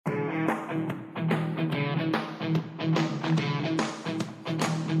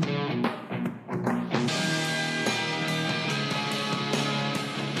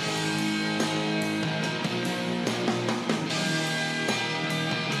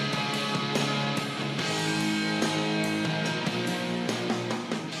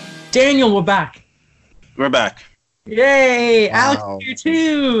Daniel, we're back. We're back. Yay! Wow. Alex here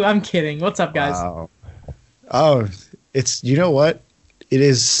too. I'm kidding. What's up, guys? Wow. Oh, it's, you know what? It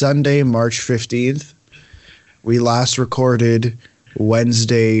is Sunday, March 15th. We last recorded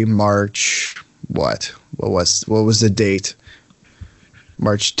Wednesday, March what? What was the date?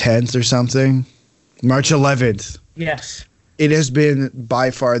 March 10th or something? March 11th. Yes. It has been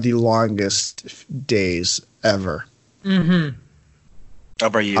by far the longest days ever. Mm-hmm.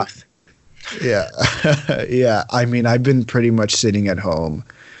 Of our youth. Yeah. Yeah. I mean, I've been pretty much sitting at home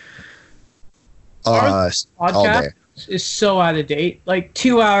all day. Podcast is so out of date. Like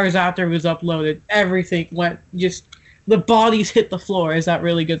 2 hours after it was uploaded, everything went just. The bodies hit the floor. Is that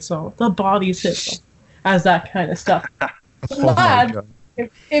really good song? The bodies hit them. As that kind of stuff. Oh my Lad, God. if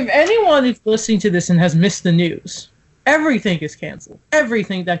anyone is listening to this and has missed the news, everything is canceled.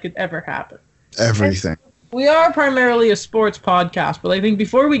 Everything that could ever happen. Everything. We are primarily a sports podcast, but I think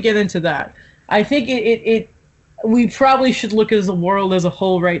before we get into that, I think we probably should look at the world as a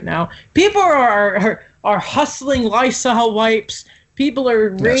whole right now. People are hustling Lysol wipes. People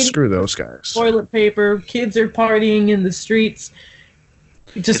are Yeah, raiding screw those guys. toilet paper. Kids are partying in the streets.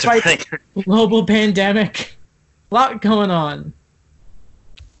 Despite the global pandemic, a lot going on.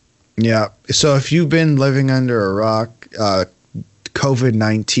 Yeah. So if you've been living under a rock,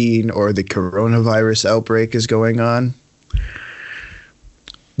 COVID-19 or the coronavirus outbreak is going on.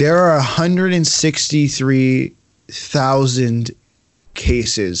 There are 163,000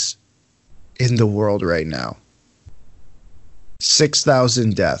 cases in the world right now.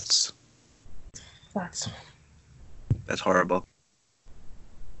 6,000 deaths. That's horrible.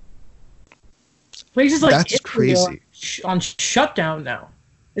 places like That's Italy are crazy. on shutdown now.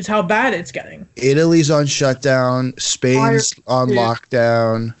 It's how bad it's getting. Italy's on shutdown. Spain's on Yeah.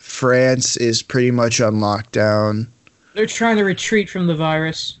 lockdown. France is pretty much on lockdown. They're trying to retreat from the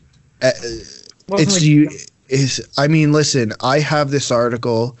virus. I mean, listen, I have this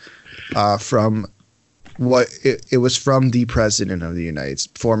article from it was from the president of the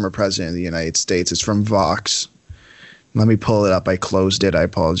former president of the United States. It's from Vox. Let me pull it up. I closed it. I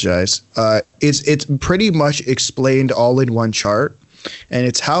apologize. It's pretty much explained all in one chart, and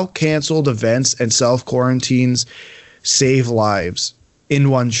it's how canceled events and self quarantines save lives in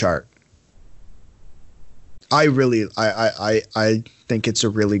one chart. I think it's a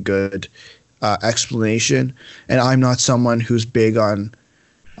really good explanation, and I'm not someone who's big on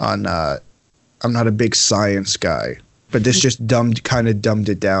I'm not a big science guy, but this just kind of dumbed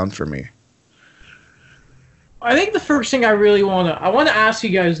it down for me. I think the first thing I want to ask you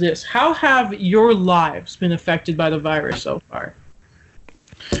guys this: how have your lives been affected by the virus so far?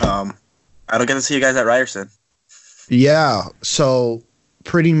 I don't get to see you guys at Ryerson. Yeah, so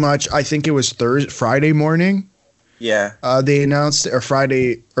pretty much, I think it was Friday morning. Yeah. They announced, or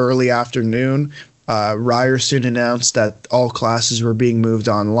Friday early afternoon, Ryerson announced that all classes were being moved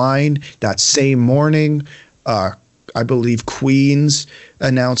online. That same morning, I believe Queens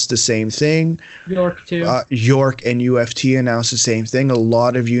announced the same thing. York too. York and UFT announced the same thing. A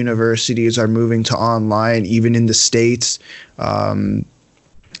lot of universities are moving to online, even in the States.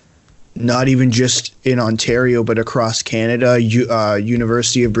 Not even just in Ontario, but across Canada.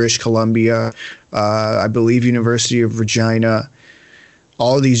 University of British Columbia, I believe University of Regina.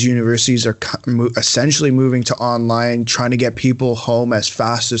 All of these universities are essentially moving to online, trying to get people home as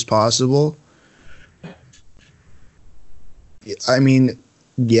fast as possible. I mean,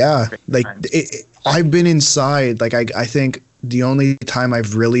 yeah, like I've been inside. Like I think the only time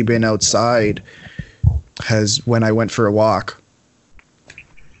I've really been outside has when I went for a walk.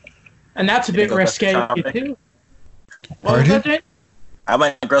 And that's a bit risque too. What was that, Jay? I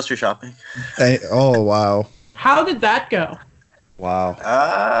went grocery shopping. Oh wow! How did that go? Wow.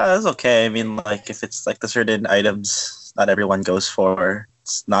 It's okay. I mean, like if it's like the certain items not everyone goes for,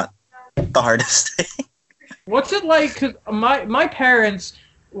 it's not the hardest thing. What's it like? 'Cause my parents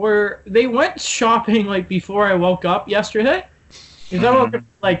they went shopping like before I woke up yesterday. Because I woke up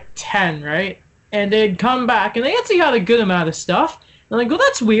like 10, right? And they'd come back and they actually had a good amount of stuff. And I'm like, well,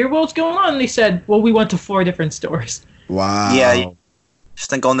 that's weird. What's going on? And they said, well, we went to 4 different stores. Wow. Yeah, just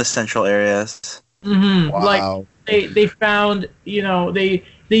think go in the central areas. Mm-hmm. Wow. Like they found, they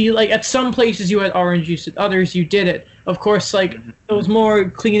like at some places you had orange juice, at others you didn't. Of course, like those more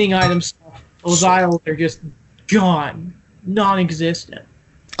cleaning item stuff, those aisles are just gone, non-existent.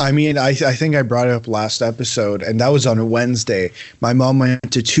 I mean, I think I brought it up last episode, and that was on a Wednesday. My mom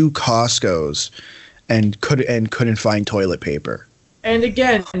went to 2 Costco's and couldn't find toilet paper. And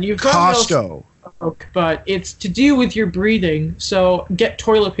again, you've got Costco. But it's to do with your breathing. So get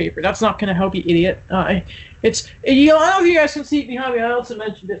toilet paper. That's not going to help you, idiot. It's I don't know if you guys can see it behind me. I also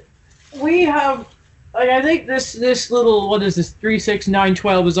mentioned it. We have, like, I think this little, what is this,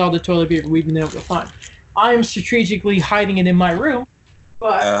 36912 is all the toilet paper we've been able to find. I am strategically hiding it in my room,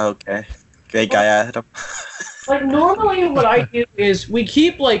 but Okay. Great guy, Adam. like normally what I do is we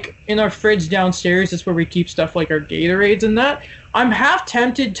keep like in our fridge downstairs. That's where we keep stuff like our Gatorades and that. I'm half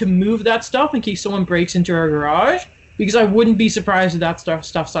tempted to move that stuff in case someone breaks into our garage because I wouldn't be surprised if that stuff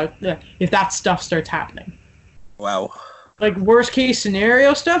starts happening. Wow. Like worst case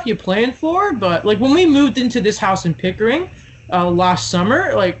scenario stuff you plan for, but like when we moved into this house in Pickering last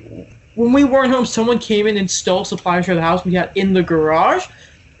summer, like when we weren't home, someone came in and stole supplies for the house we had in the garage,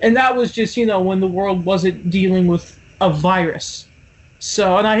 and that was just when the world wasn't dealing with a virus.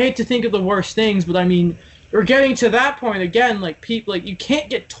 So, and I hate to think of the worst things, but I mean, we're getting to that point again. Like people, like you can't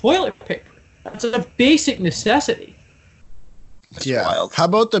get toilet paper. That's a basic necessity. That's wild. How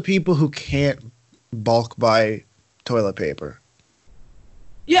about the people who can't bulk buy toilet paper?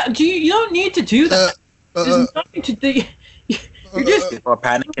 Yeah, you don't need to do that. There's nothing to do. You're just People are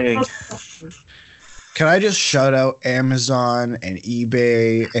panicking. Can I just shout out Amazon and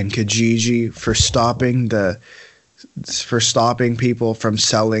eBay and Kijiji for stopping people from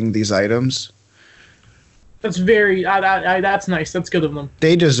selling these items? That's very that's nice. That's good of them.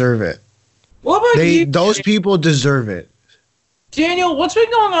 They deserve it. What about you? Those people deserve it. Daniel, what's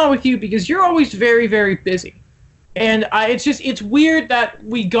been going on with you? Because you're always very, very busy. And it's weird that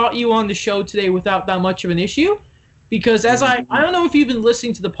we got you on the show today without that much of an issue. Because I don't know if you've been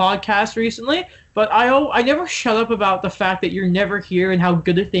listening to the podcast recently, but I never shut up about the fact that you're never here and how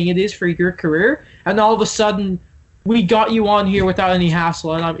good a thing it is for your career. And all of a sudden, we got you on here without any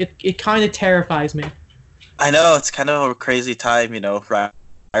hassle, and it kind of terrifies me. I know, it's kind of a crazy time,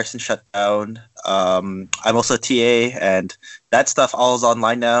 Ryerson shut down. I'm also a TA, and that stuff all is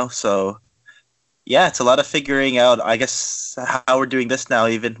online now. So, yeah, it's a lot of figuring out, I guess, how we're doing this now.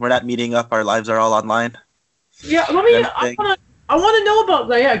 Even we're not meeting up; our lives are all online. Yeah, I want to know about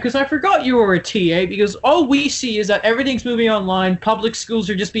that. Yeah, because I forgot you were a TA. Because all we see is that everything's moving online. Public schools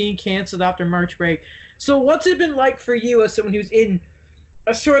are just being canceled after March break. So, what's it been like for you as someone who's in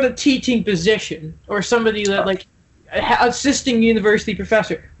a sort of teaching position or somebody that like assisting university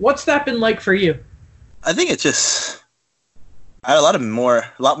professor? What's that been like for you? I think it's just I had a lot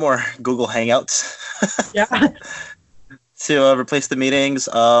more Google Hangouts. Yeah. To replace the meetings.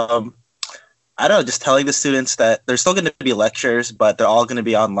 I don't know, just telling the students that there's still going to be lectures, but they're all going to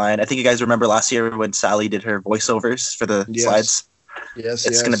be online. I think you guys remember last year when Sally did her voiceovers for the slides. Yes,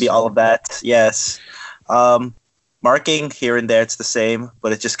 it's going to be all of that. Yes. Marking here and there, it's the same,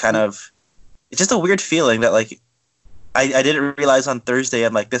 but it's just it's just a weird feeling that like I didn't realize on Thursday.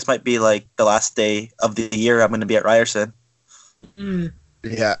 I'm like, this might be like the last day of the year I'm going to be at Ryerson. Mm.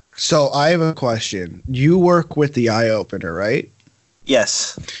 Yeah. So I have a question. You work with the Eye Opener, right?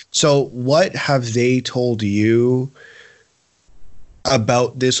 Yes. So what have they told you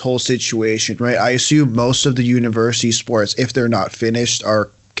about this whole situation, right? I assume most of the university sports, if they're not finished, are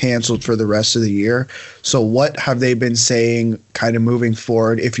canceled for the rest of the year. So what have they been saying kind of moving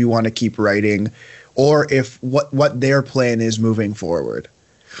forward if you want to keep writing, or if what their plan is moving forward?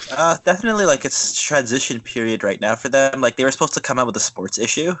 Definitely like it's transition period right now for them. Like they were supposed to come out with a sports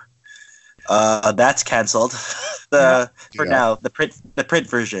issue. That's canceled. Now the print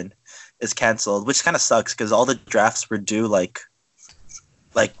version is canceled, which kind of sucks because all the drafts were due like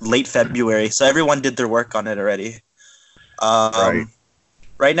late February, so everyone did their work on it already.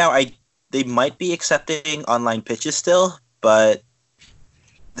 Right now, they might be accepting online pitches still, but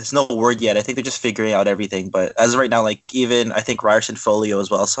there's no word yet. I think they're just figuring out everything. But as of right now, like even I think Ryerson Folio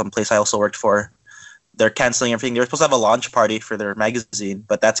as well, some place I also worked for, they're canceling everything. They were supposed to have a launch party for their magazine,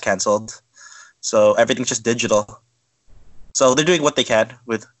 but that's canceled. So everything's just digital. So they're doing what they can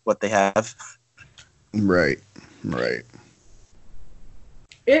with what they have. Right.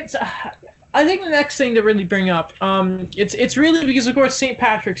 It's I think the next thing to really bring up, it's really because of course St.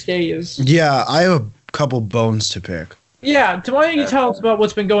 Patrick's Day is. Yeah, I have a couple bones to pick. Yeah, why don't you tell us about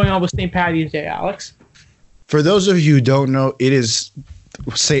what's been going on with St. Patty's Day, Alex? For those of you who don't know, it is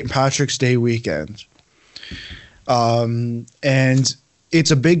St. Patrick's Day weekend. And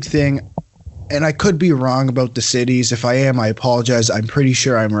it's a big thing. And I could be wrong about the cities. If I am, I apologize. I'm pretty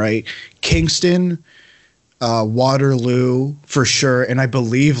sure I'm right. Kingston, Waterloo for sure, and I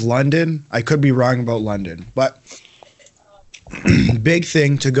believe London. I could be wrong about London, but big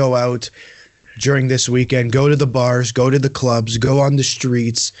thing to go out during this weekend. Go to the bars, go to the clubs, go on the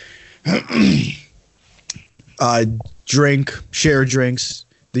streets, drink, share drinks,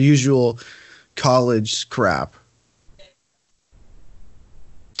 the usual college crap.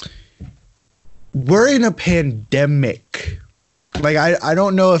 We're in a pandemic. Like, I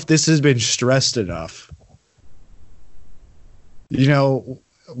don't know if this has been stressed enough. You know,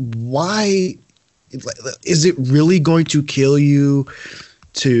 why is it really going to kill you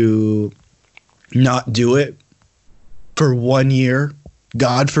to not do it for 1 year?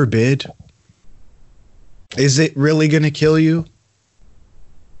 God forbid. Is it really going to kill you?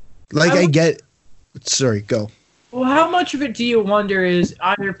 Like, I get. Sorry, go. Well, how much of it do you wonder is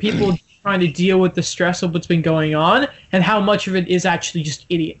either people trying to deal with the stress of what's been going on, and how much of it is actually just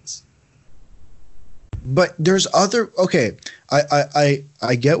idiots? But there's other. Okay,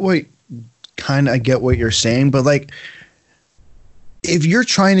 I get what I get what you're saying, but like, if you're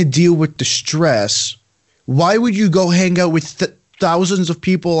trying to deal with the stress, why would you go hang out with thousands of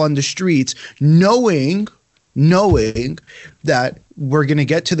people on the streets, knowing that we're gonna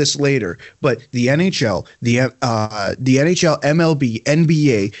get to this later, but the NHL, the NHL, MLB,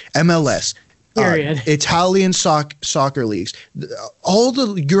 NBA, MLS, Italian soccer leagues, all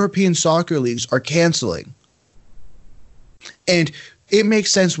the European soccer leagues are canceling, and it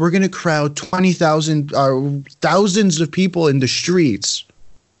makes sense. We're going to crowd 20,000, thousands of people in the streets.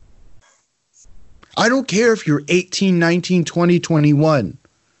 I don't care if you're 18, 19, 20, 21.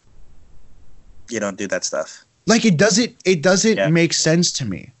 You don't do that stuff. Like, it doesn't make sense to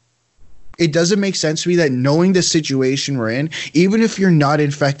me. It doesn't make sense to me that, knowing the situation we're in, even if you're not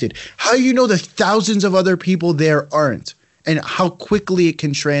infected, how do you know the thousands of other people there aren't, and how quickly it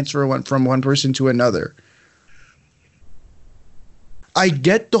can transfer from one person to another? I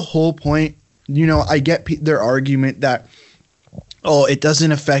get the whole point. You know, I get their argument that, oh, it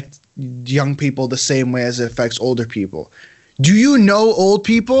doesn't affect young people the same way as it affects older people. Do you know old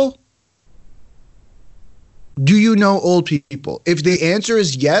people? Do you know old people? If the answer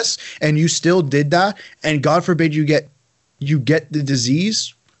is yes, and you still did that, and God forbid you get the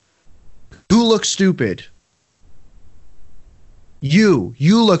disease, who looks stupid? You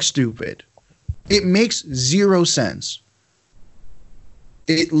look stupid. It makes zero sense.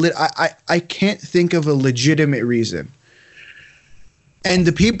 I can't think of a legitimate reason. And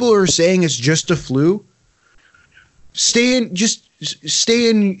the people who are saying it's just a flu, stay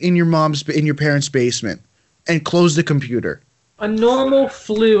in your parents' basement and close the computer. A normal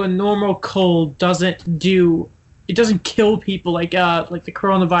flu, a normal cold doesn't kill people like the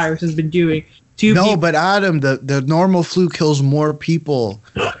coronavirus has been doing. But Adam, the normal flu kills more people.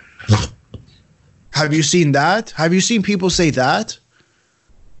 Have you seen that? Have you seen people say that?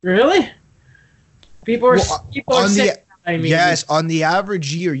 Really? People are saying that, I mean. Yes, on the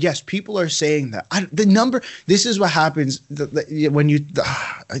average year, yes, people are saying that. This is what happens when you.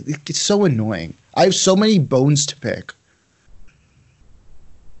 It's so annoying. I have so many bones to pick.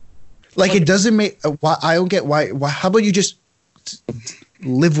 Like, it doesn't make. I don't get why. How about you just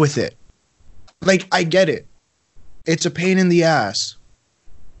live with it? Like, I get it. It's a pain in the ass.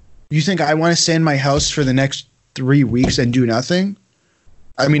 You think I want to stay in my house for the next 3 weeks and do nothing?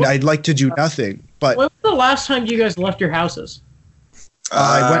 I mean, I'd like to do nothing, but. When was the last time you guys left your houses?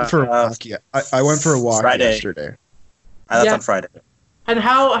 I went for a walk. Yeah, I went for a walk yesterday. I left on Friday. And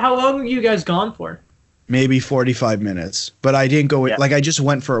how long were you guys gone for? Maybe 45 minutes, but I didn't go. Like, I just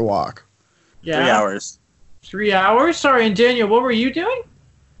went for a walk. Yeah. 3 hours. 3 hours? Sorry, and Daniel, what were you doing?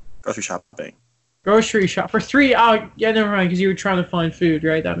 Grocery shopping. Grocery shop for 3 hours. Yeah, never mind, because you were trying to find food,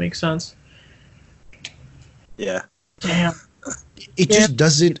 right? That makes sense. Yeah. Damn. It just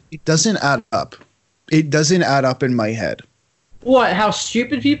doesn't. It doesn't add up. It doesn't add up in my head. What? How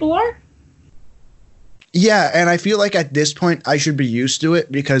stupid people are? Yeah, and I feel like at this point I should be used to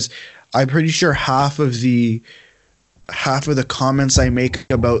it, because I'm pretty sure half of the comments I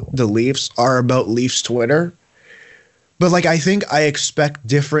make about the Leafs are about Leafs Twitter. But, like, I think I expect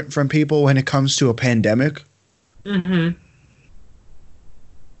different from people when it comes to a pandemic. Mm-hmm.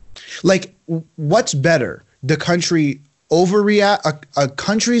 Like, what's better? The country overreact? A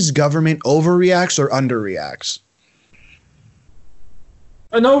country's government overreacts or underreacts?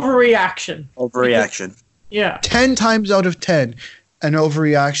 An overreaction. Overreaction. Yeah. 10 times out of 10, an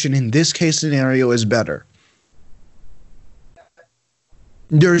overreaction in this case scenario is better.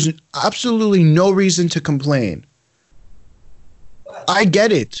 There's absolutely no reason to complain. I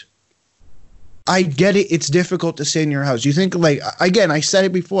get it. It's difficult to stay in your house. You think, like, again, I said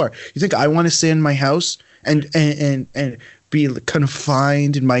it before. You think I want to stay in my house and be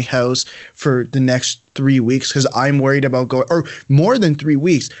confined in my house for the next 3 weeks because I'm worried about going, or more than 3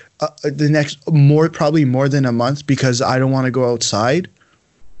 weeks, probably more than a month because I don't want to go outside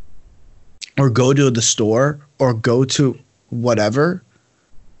or go to the store or go to whatever.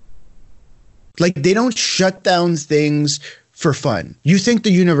 Like, they don't shut down things for fun. You think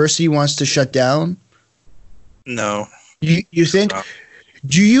the university wants to shut down? No. You think? No.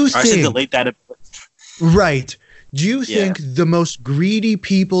 Do you I should think? delete that. Right. Do you think the most greedy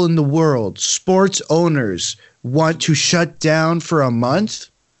people in the world, sports owners, want to shut down for a month?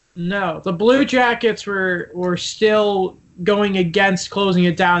 No, the Blue Jackets were still going against closing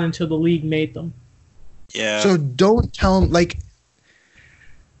it down until the league made them. Yeah. So don't tell them, like,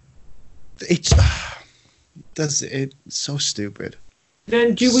 it's so stupid.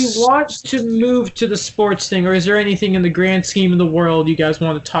 Then do we want to move to the sports thing, or is there anything in the grand scheme of the world you guys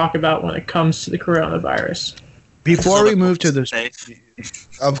want to talk about when it comes to the coronavirus? Before we move to the,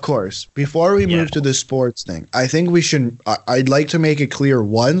 of course, before we move to the sports thing, I think we should. I'd like to make it clear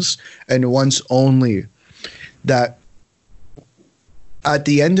once and once only that at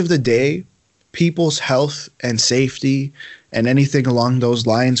the end of the day, people's health and safety and anything along those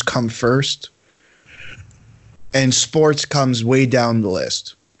lines come first, and sports comes way down the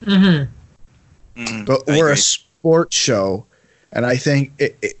list. Mm-hmm. But we're a sports show, and I think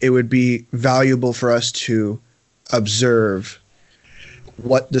it would be valuable for us to observe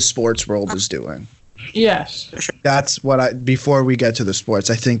what the sports world is doing. Yes. That's what before we get to the sports,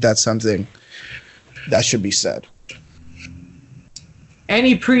 I think that's something that should be said.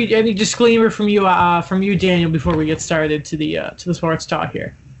 Any disclaimer from you, Daniel, before we get started to the sports talk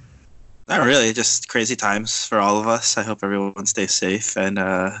here? Not really, just crazy times for all of us. I hope everyone stays safe and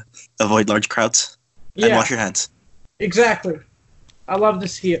avoid large crowds. And wash your hands. Exactly. I love to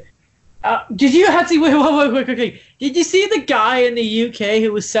see it. Did you have to wait? Did you see the guy in the UK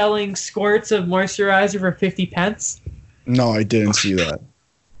who was selling squirts of moisturizer for 50 pence? No, I didn't see that.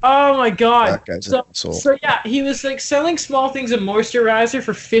 Oh my god! That guy's an asshole. So yeah, he was like selling small things of moisturizer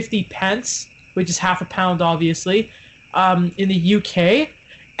for 50 pence, which is half a pound, obviously, in the UK,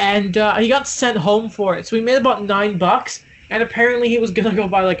 and he got sent home for it. So he made about $9, and apparently he was gonna go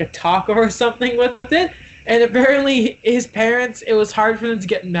buy like a taco or something with it. And apparently his parents, it was hard for them to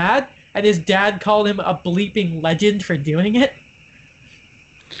get mad, and his dad called him a bleeping legend for doing it.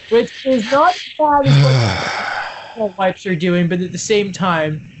 Which is not as bad as what wipes are doing, but at the same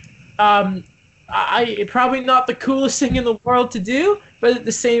time, probably not the coolest thing in the world to do, but at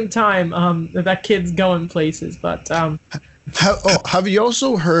the same time, that kid's going places. But have you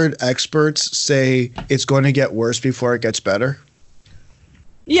also heard experts say it's going to get worse before it gets better?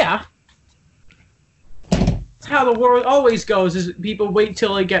 Yeah. That's how the world always goes, is people wait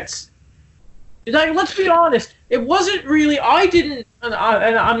till it gets... Like, let's be honest, it wasn't really... I didn't, and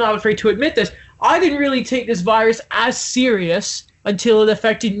I'm not afraid to admit this, I didn't really take this virus as serious until it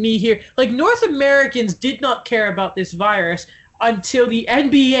affected me here. Like, North Americans did not care about this virus until the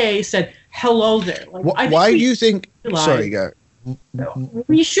NBA said, hello there. Like, why do you think... Sorry, guy.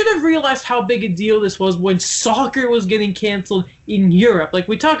 We should have realized how big a deal this was when soccer was getting canceled in Europe. Like,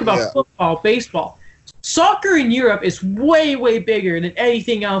 we talk about football, baseball. Soccer in Europe is way, way bigger than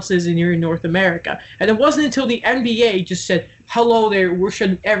anything else is in here in North America. And it wasn't until the NBA just said, hello there, we're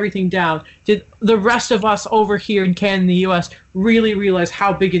shutting everything down, did the rest of us over here in Canada and the US really realize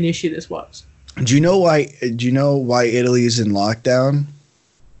how big an issue this was. Do you know why Italy is in lockdown?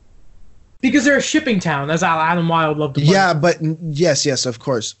 Because they're a shipping town, as Adam Wilde loved to put it. Yeah, but yes, of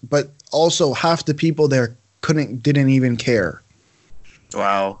course. But also half the people there didn't even care.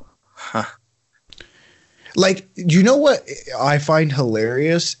 Wow. Huh. Like, you know what I find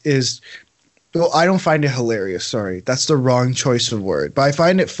hilarious is, well, I don't find it hilarious, sorry. That's the wrong choice of word. But I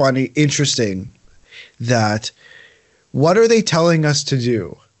find it funny, interesting, that what are they telling us to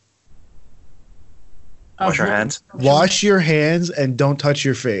do? Wash your hands. Wash your hands and don't touch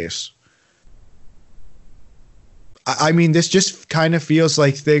your face. I mean, this just kind of feels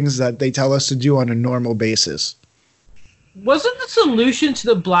like things that they tell us to do on a normal basis. Wasn't the solution to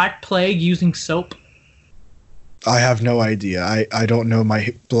the Black Plague using soap? I have no idea. I don't know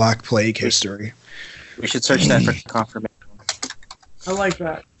my Black Plague history. We should search that for confirmation. I like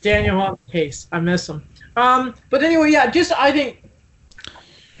that. Daniel on the case. I miss him. But anyway, yeah, I think...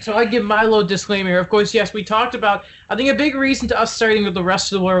 So I give my little disclaimer. Of course, yes, we talked about... I think a big reason to us starting with the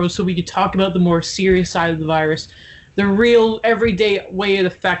rest of the world was so we could talk about the more serious side of the virus. The real, everyday way it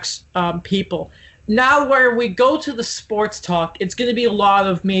affects people. Now where we go to the sports talk, it's going to be a lot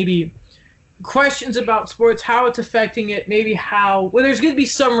of maybe... questions about sports, how it's affecting it, maybe how. Well, there's going to be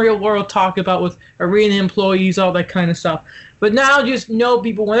some real world talk about with arena employees, all that kind of stuff. But now, just know,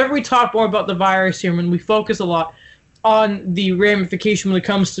 people, whenever we talk more about the virus here, when we focus a lot on the ramification when it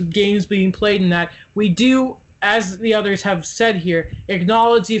comes to games being played and that, we do, as the others have said here,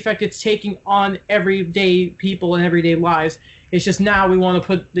 acknowledge the effect it's taking on everyday people and everyday lives. It's just now we want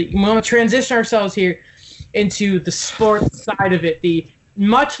to transition ourselves here into the sports side of it, the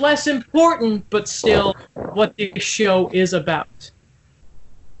much less important, but still what this show is about.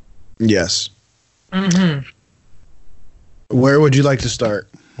 Yes. Mm-hmm. Where would you like to start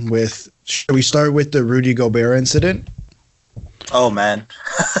with? Should we start with the Rudy Gobert incident? Oh, man.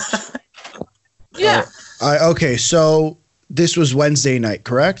 Yeah. Okay, so this was Wednesday night,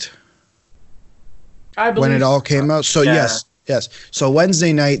 correct? I believe when it all came out. So Yeah. yes. So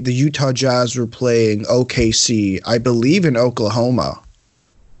Wednesday night, the Utah Jazz were playing OKC, I believe in Oklahoma.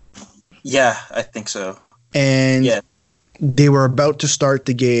 Yeah, I think so. And Yeah. they were about to start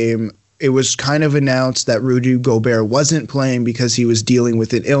the game. It was kind of announced that Rudy Gobert wasn't playing because he was dealing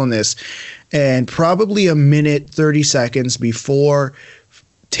with an illness. And probably a minute, 30 seconds before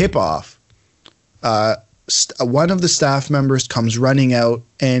tip-off, one of the staff members comes running out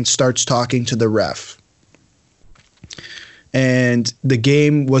and starts talking to the ref. And the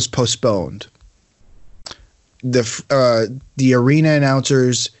game was postponed. The arena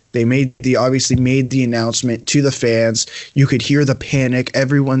announcers, they obviously made the announcement to the fans. You could hear the panic,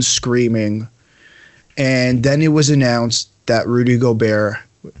 everyone's screaming. And then it was announced that Rudy Gobert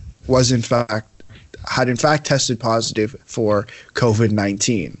had in fact tested positive for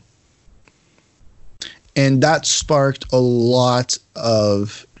COVID-19. And that sparked a lot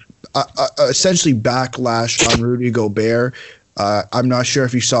of essentially backlash on Rudy Gobert. I'm not sure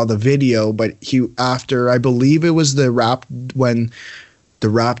if you saw the video, but I believe it was when the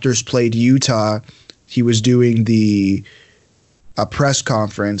Raptors played Utah, he was doing a press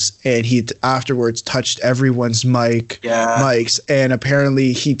conference, and he afterwards touched everyone's mics, and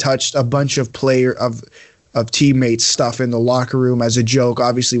apparently he touched a bunch of of teammates' stuff in the locker room as a joke.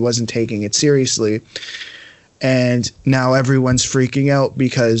 Obviously wasn't taking it seriously. And now everyone's freaking out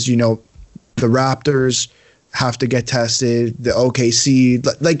because, the Raptors have to get tested, the OKC.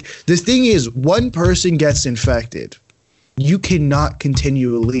 Like, the thing is, one person gets infected, you cannot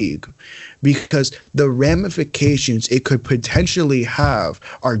continue a league because the ramifications it could potentially have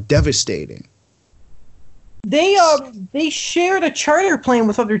are devastating. They shared a charter plane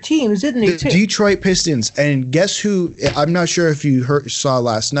with other teams, didn't they? The Detroit Pistons, and guess who? I'm not sure if you saw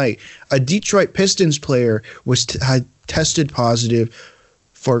last night. A Detroit Pistons player had tested positive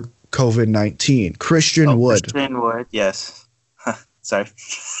for COVID-19. Christian Wood. Christian Wood, yes. Sorry.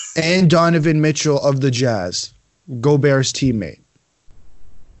 And Donovan Mitchell of the Jazz, Gobert's teammate.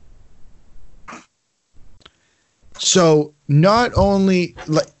 So not only,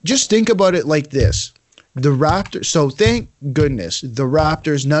 just think about it like this. The Raptors, so thank goodness, the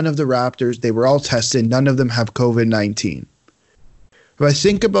Raptors, none of the Raptors, they were all tested. None of them have COVID-19. But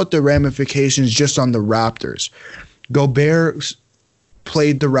think about the ramifications just on the Raptors. Gobert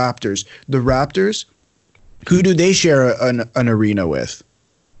played the Raptors. The Raptors, who do they share an arena with?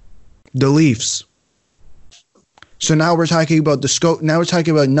 The Leafs. So now we're talking about the scope. Now we're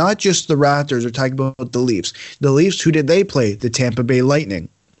talking about not just the Raptors, we're talking about the Leafs. The Leafs, who did they play? The Tampa Bay Lightning.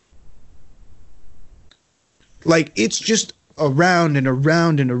 Like, it's just around and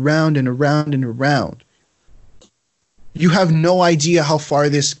around and around and around and around. You have no idea how far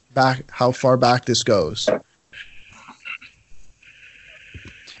back this goes.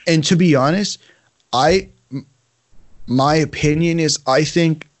 And to be honest, my opinion is I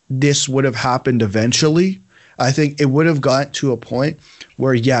think this would have happened eventually. I think it would have gotten to a point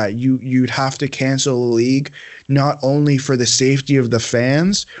where, yeah, you'd have to cancel the league, not only for the safety of the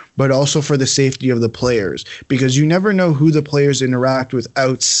fans, but also for the safety of the players, because you never know who the players interact with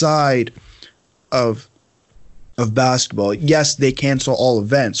outside of basketball. Yes, they cancel all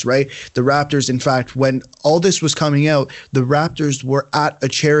events, right? The Raptors, in fact, when all this was coming out, the Raptors were at a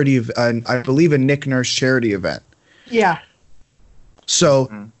charity, I believe a Nick Nurse charity event. Yeah.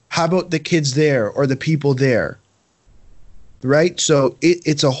 So how about the kids there or the people there? Right? So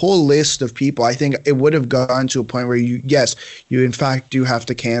it's a whole list of people. I think it would have gone to a point where you in fact do have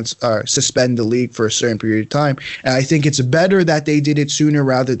to suspend the league for a certain period of time. And I think it's better that they did it sooner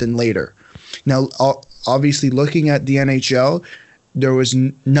rather than later. Now, obviously, looking at the NHL, there was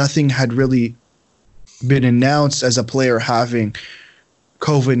nothing had really been announced as a player having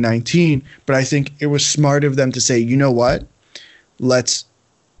COVID-19, but I think it was smart of them to say, you know what, let's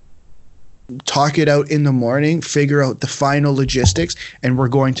talk it out in the morning, figure out the final logistics, and we're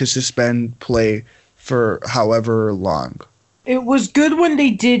going to suspend play for however long. It was good when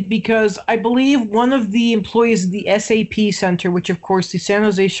they did because I believe one of the employees of the SAP Center, which of course the San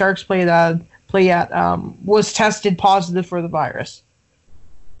Jose Sharks play at, was tested positive for the virus.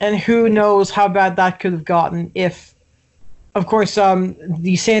 And who knows how bad that could have gotten if, of course,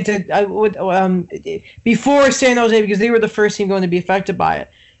 the before San Jose, because they were the first team going to be affected by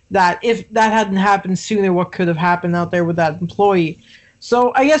it, that if that hadn't happened sooner, what could have happened out there with that employee?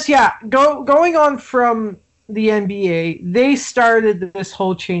 So I guess, going on from the NBA, they started this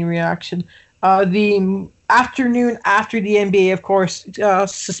whole chain reaction. The afternoon after the NBA, of course,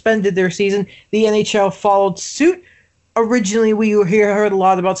 suspended their season, the NHL followed suit. Originally, we heard a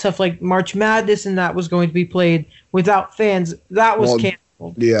lot about stuff like March Madness, and that was going to be played without fans. That was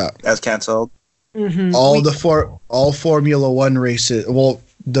canceled. Yeah, that's canceled. Mm-hmm. All Formula One races. Well,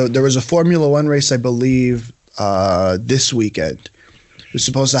 there was a Formula One race, I believe, this weekend. It was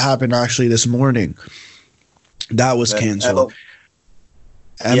supposed to happen actually this morning. That was canceled.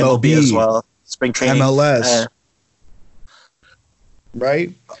 MLB as well. Spring training. MLS. Right?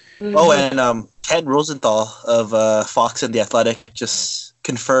 Mm-hmm. Oh, and Ken Rosenthal of Fox and The Athletic just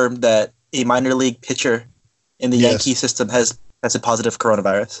confirmed that a minor league pitcher in the Yankee system has tested positive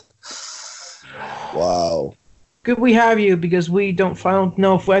coronavirus. Wow. Good we have you, because I don't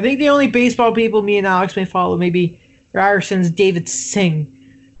know if I think the only baseball people me and Alex may follow maybe Ryerson's David Singh.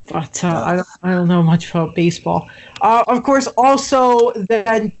 But I don't know much about baseball. Of course, also,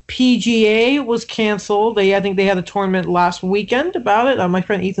 then PGA was canceled. I think they had a tournament last weekend about it. My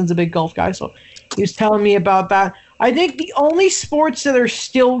friend Ethan's a big golf guy, so he was telling me about that. I think the only sports that are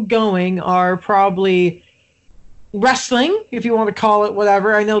still going are probably wrestling, if you want to call it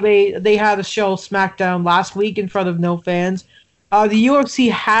whatever. I know they had a show, SmackDown, last week in front of no fans. The UFC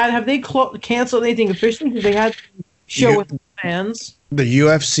have they canceled anything officially? Because they had a show with fans. The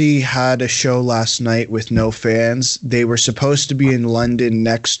UFC had a show last night with no fans. They were supposed to be in London,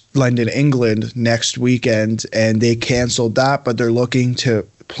 England next weekend, and they canceled that, but they're looking to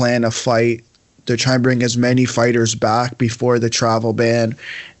plan a fight. They're trying to bring as many fighters back before the travel ban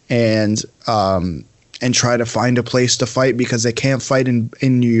and try to find a place to fight, because they can't fight in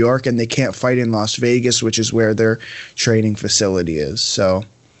New York and they can't fight in Las Vegas, which is where their training facility is. So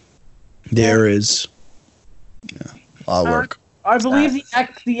there is a lot of work. I believe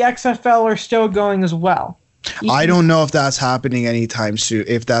the XFL are still going as well. I don't know if that's happening anytime soon.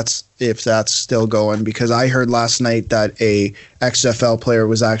 If that's still going, because I heard last night that a XFL player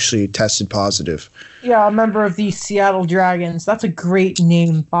was actually tested positive. Yeah, a member of the Seattle Dragons. That's a great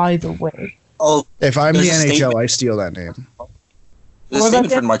name, by the way. Oh, if I'm the NHL, I steal that name. There's a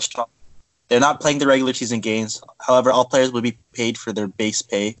statement from March 12th. They're not playing the regular season games. However, all players will be paid for their base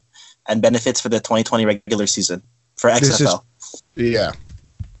pay and benefits for the 2020 regular season for XFL. Yeah.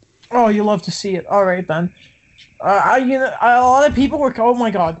 Oh, you love to see it. All right, then. A lot of people were. Oh my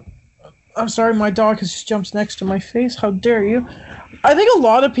God. I'm sorry, my dog has just jumped next to my face. How dare you? I think a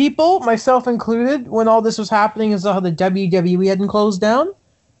lot of people, myself included, when all this was happening, as how the WWE hadn't closed down,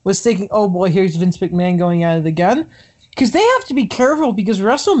 was thinking, oh boy, here's Vince McMahon going at it again. Because they have to be careful, because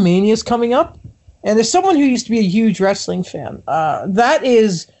WrestleMania is coming up. And as someone who used to be a huge wrestling fan, that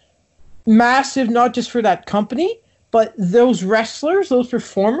is massive, not just for that company, but those wrestlers, those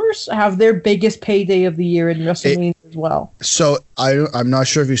performers, have their biggest payday of the year in WrestleMania as well. So I'm not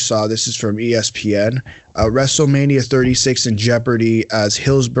sure if you saw, this is from ESPN. WrestleMania 36 in jeopardy as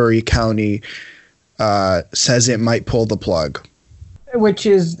Hillsborough County says it might pull the plug. Which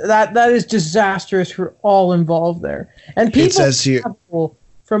is that is disastrous for all involved there, and people, it says here,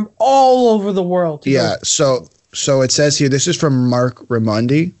 from all over the world. Yeah, so it says here. This is from Mark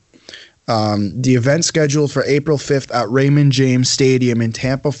Raimondi. The event scheduled for April 5th at Raymond James Stadium in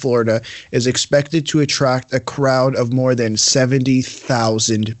Tampa, Florida, is expected to attract a crowd of more than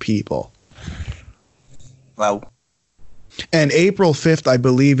 70,000 people. Wow. And April 5th, I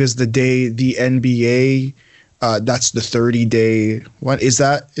believe, is the day the NBA. That's the 30-day. What is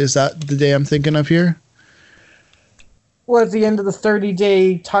that? Is that the day I'm thinking of here? Well, at the end of the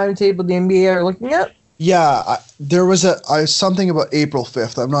 30-day timetable the NBA are looking at? Yeah, there was something about April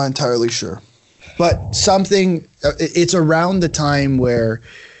 5th. I'm not entirely sure. But something, it's around the time where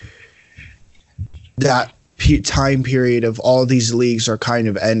that time period of all these leagues are kind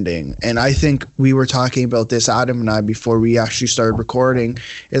of ending. And I think we were talking about this, Adam and I, before we actually started recording,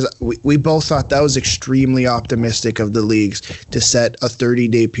 is we both thought that was extremely optimistic of the leagues to set a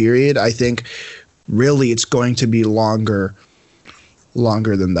 30-day period. I think really it's going to be longer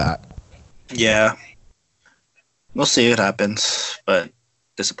than that. Yeah. We'll see what happens, but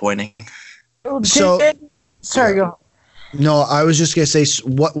disappointing. So- Sorry, go. No, I was just gonna say,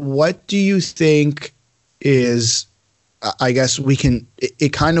 what do you think is? I guess we can.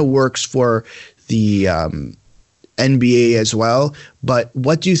 It kind of works for the NBA as well. But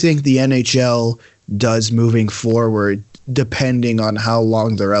what do you think the NHL does moving forward, depending on how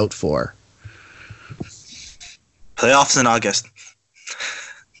long they're out for? Playoffs in August.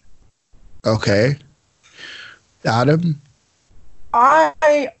 Okay, Adam.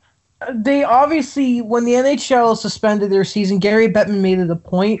 They obviously, when the NHL suspended their season, Gary Bettman made it a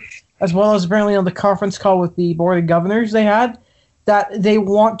point, as well as apparently on the conference call with the Board of Governors they had, that they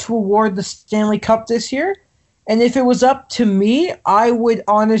want to award the Stanley Cup this year. And if it was up to me, I would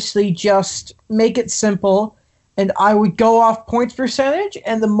honestly just make it simple, and I would go off points percentage.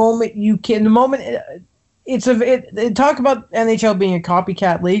 And the moment talk about NHL being a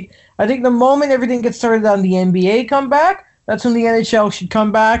copycat league. I think the moment everything gets started on the NBA come back, that's when the NHL should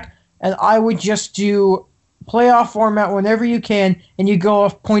come back. And I would just do playoff format whenever you can, and you go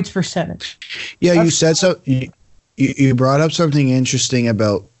off points percentage. Yeah, you said so. You brought up something interesting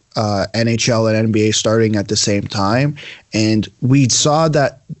about NHL and NBA starting at the same time, and we saw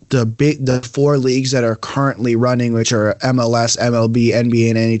that the four leagues that are currently running, which are MLS, MLB, NBA,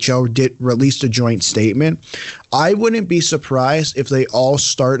 and NHL, did release a joint statement. I wouldn't be surprised if they all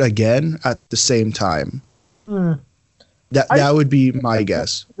start again at the same time. That would be my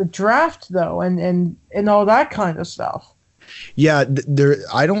guess. The draft, though, and all that kind of stuff. Yeah,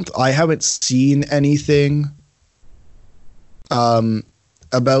 I haven't seen anything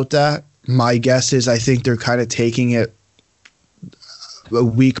about that. My guess is I think they're kind of taking it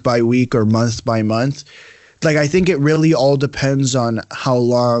week by week or month by month. Like, I think it really all depends on how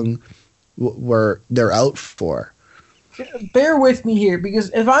long they're out for. Bear with me here,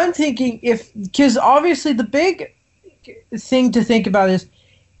 because if I'm thinking, because obviously the big thing to think about is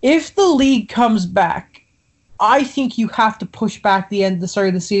if the league comes back, I think you have to push back the start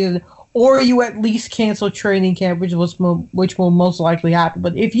of the season, or you at least cancel training camp, which will most likely happen.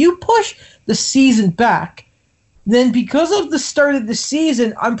 But if you push the season back, then because of the start of the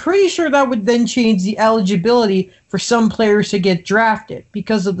season, I'm pretty sure that would then change the eligibility for some players to get drafted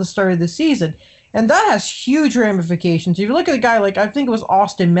because of the start of the season. And that has huge ramifications. If you look at a guy like, I think it was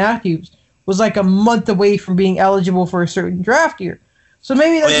Austin Matthews, was like a month away from being eligible for a certain draft year. So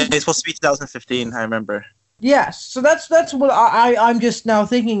maybe that's it's supposed to be 2015, I remember. Yes. So that's what I'm just now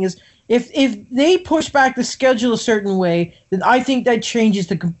thinking is if they push back the schedule a certain way, then I think that changes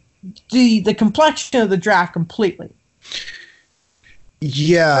the complexion of the draft completely.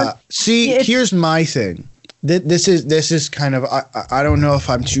 Yeah. See, here's my thing. This is kind of I don't know if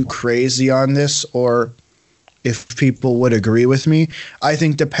I'm too crazy on this or if people would agree with me. I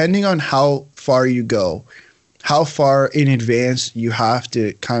think depending on how far you go, how far in advance you have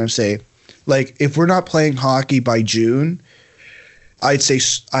to kind of say, like, if we're not playing hockey by June, I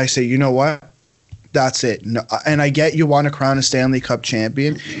say, you know what? That's it. No, and I get you want to crown a Stanley Cup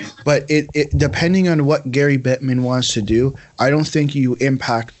champion, but it depending on what Gary Bettman wants to do, I don't think you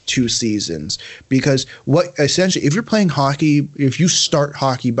impact 2 seasons, because what essentially, if you're playing hockey, if you start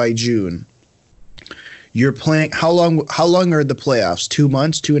hockey by June, you're playing how long are the playoffs? 2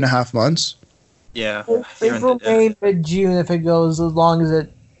 months, 2.5 months? Yeah. April, May, mid-June if it goes as long as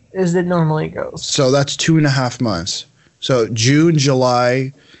it normally goes. So that's 2.5 months. So June,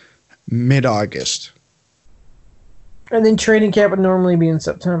 July, mid-August. And then training camp would normally be in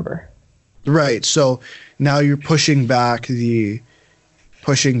September. Right. So now you're pushing back the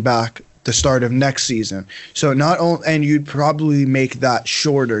start of next season. So not only, and you'd probably make that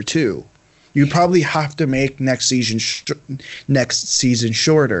shorter too. You probably have to make next season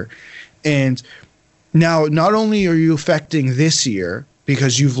shorter. And now not only are you affecting this year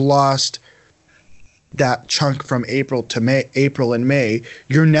because you've lost that chunk from April and May,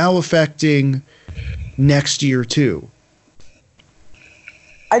 you're now affecting next year too.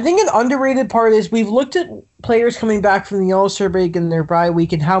 I think an underrated part is we've looked at players coming back from the All-Star break and their bye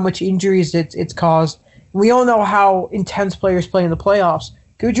week and how much injuries it's caused. We all know how intense players play in the playoffs.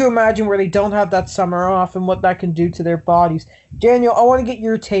 Could you imagine where they don't have that summer off and what that can do to their bodies? Daniel, I want to get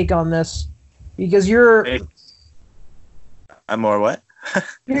your take on this because I'm more what?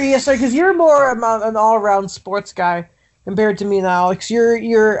 Because you're more an all-around sports guy compared to me and Alex. You're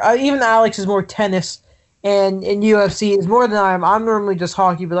even Alex is more tennis, and UFC is more than I am. I'm normally just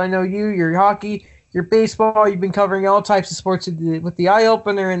hockey, but I know you're hockey, you're baseball. You've been covering all types of sports with the eye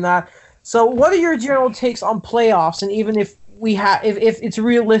opener and that. So, what are your general takes on playoffs? And even if it's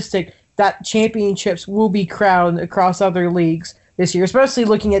realistic that championships will be crowned across other leagues this year, especially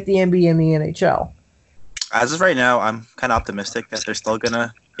looking at the NBA and the NHL. As of right now, I'm kind of optimistic that they're still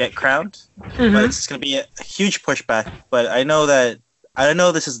gonna get crowned. Mhm. But it's going to be a huge pushback. But I know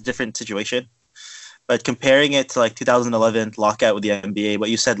this is a different situation. But comparing it to like 2011 lockout with the NBA, what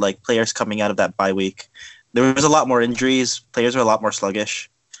you said, like players coming out of that bye week, there was a lot more injuries. Players were a lot more sluggish.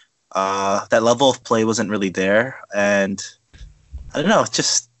 That level of play wasn't really there, and I don't know.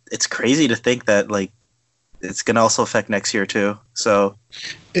 It's crazy to think that like it's gonna also affect next year too. So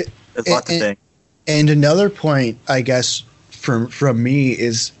there's a lot to think. And another point, I guess, from me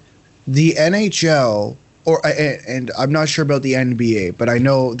is the NHL, and I'm not sure about the NBA, but I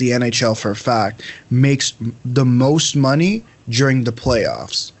know the NHL for a fact makes the most money during the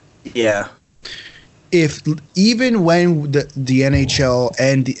playoffs. Yeah. If even when the NHL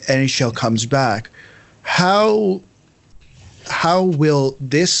and the NHL comes back, how will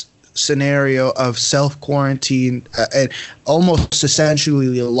this scenario of self-quarantine and almost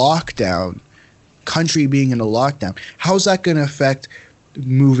essentially a lockdown, country being in a lockdown, how's that going to affect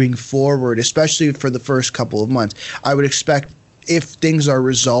moving forward, especially for the first couple of months? I would expect if things are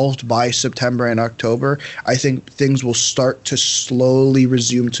resolved by September and October, I think things will start to slowly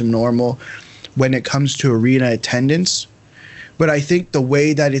resume to normal when it comes to arena attendance. But I think the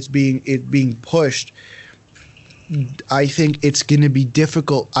way that it's being pushed, I think it's going to be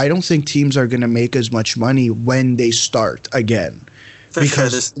difficult. I don't think teams are going to make as much money when they start again,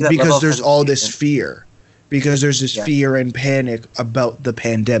 because there's all this fear, because there's this fear and panic about the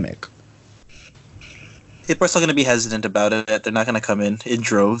pandemic. People are still going to be hesitant about it. They're not going to come in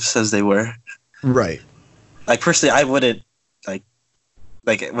droves as they were. Right. Like personally, I wouldn't like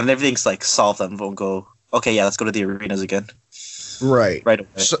when everything's like solved, I won't go. Okay, yeah, let's go to the arenas again. Right. Right away.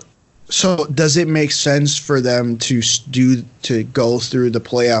 So does it make sense for them to go through the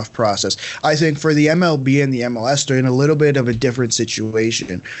playoff process? I think for the MLB and the MLS, they're in a little bit of a different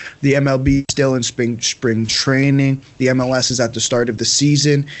situation. The MLB is still in spring training. The MLS is at the start of the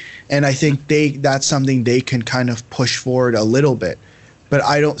season, and I think that's something they can kind of push forward a little bit. But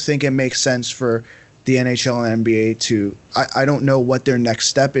I don't think it makes sense for the NHL and NBA to. I don't know what their next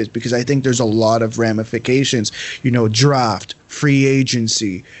step is, because I think there's a lot of ramifications. Draft, free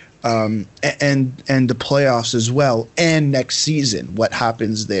agency. And the playoffs as well, and next season, what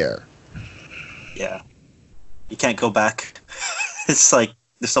happens there? Yeah, you can't go back. It's like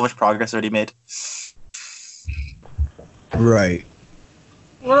there's so much progress already made. Right.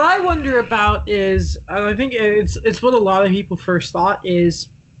 What I wonder about is, I think it's what a lot of people first thought is,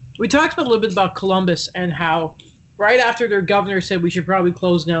 we talked a little bit about Columbus and how right after their governor said we should probably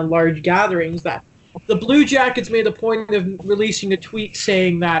close down large gatherings, that the Blue Jackets made a point of releasing a tweet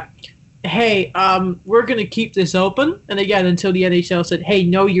saying that, hey, we're going to keep this open. And again, until the NHL said, hey,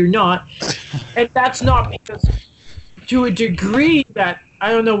 no, you're not. And that's not because, to a degree that,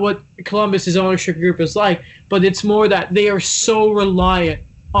 I don't know what Columbus's ownership group is like, but it's more that they are so reliant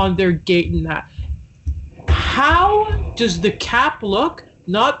on their gate and that. How does the cap look,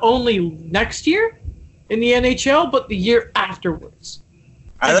 not only next year in the NHL, but the year afterwards?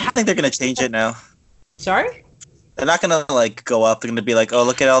 I don't think they're going to change it now. Sorry? They're not gonna go up. They're gonna be like, "Oh,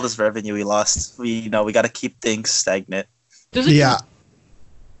 look at all this revenue we lost. We got to keep things stagnant." Does it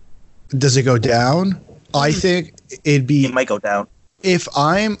Does it go down? I think it might go down. If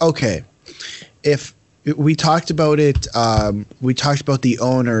we talked about it, we talked about the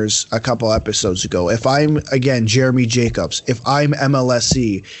owners a couple episodes ago. If I'm again Jeremy Jacobs, if I'm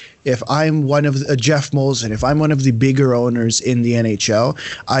MLSE, if I'm one of Jeff Molson, if I'm one of the bigger owners in the NHL,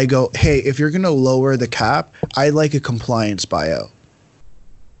 I go, hey, if you're going to lower the cap, I'd like a compliance buyout.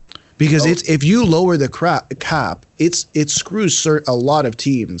 Because if you lower the cap, it screws a lot of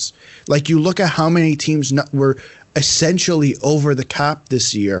teams. Like, you look at how many teams were essentially over the cap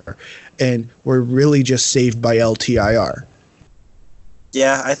this year and were really just saved by LTIR.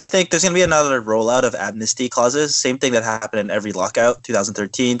 Yeah, I think there's going to be another rollout of amnesty clauses. Same thing that happened in every lockout,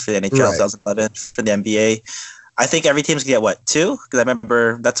 2013 for the NHL, right. 2011 for the NBA. I think every team's going to get, 2? Because I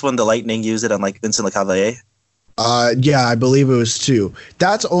remember that's when the Lightning used it on, Vincent Lecavalier. Yeah, I believe it was 2.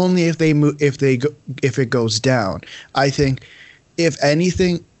 That's only if it goes down. I think, if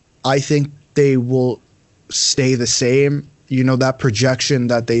anything, they will stay the same. That projection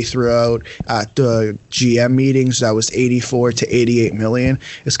that they threw out at the GM meetings, that was 84 to 88 million,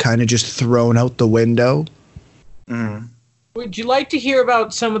 is kind of just thrown out the window. Mm. Would you like to hear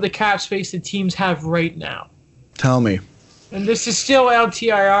about some of the cap space that teams have right now? Tell me. And this is still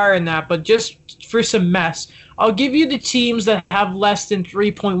LTIR and that, but just for some mess, I'll give you the teams that have less than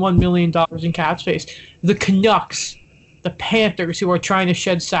 $3.1 million in cap space. The Canucks, the Panthers, who are trying to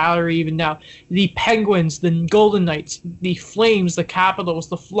shed salary even now, the Penguins, the Golden Knights, the Flames, the Capitals,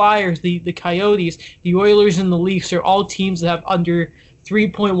 the Flyers, the Coyotes, the Oilers, and the Leafs are all teams that have under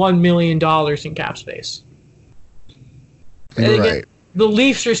 $3.1 million in cap space. And Right. again, the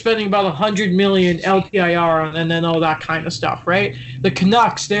Leafs are spending about $100 million LTIR on, and then all that kind of stuff, right? The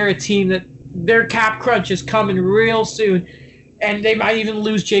Canucks, they're a team that their cap crunch is coming real soon, and they might even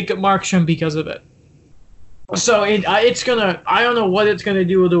lose Jacob Markstrom because of it. So it's gonna. I don't know what it's gonna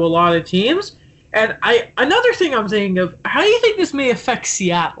do to a lot of teams. And another thing I'm thinking of, how do you think this may affect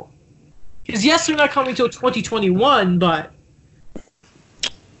Seattle? Because yes, they're not coming till 2021, but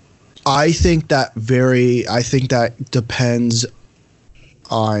I think that depends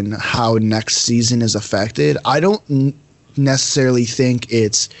on how next season is affected. I don't necessarily think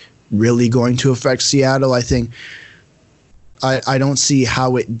it's really going to affect Seattle. I think I don't see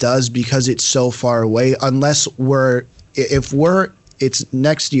how it does because it's so far away. Unless it's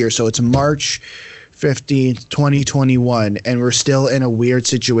next year, so it's March 15th, 2021, and we're still in a weird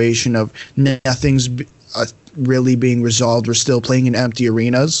situation of nothing's really being resolved. We're still playing in empty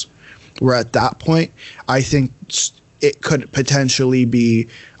arenas. We're at that point. I think it could potentially be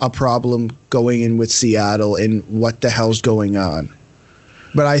a problem going in with Seattle and what the hell's going on.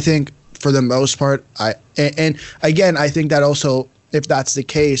 But I think for the most part, and again, I think that also, if that's the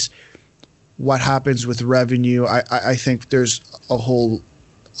case, what happens with revenue, I think there's a whole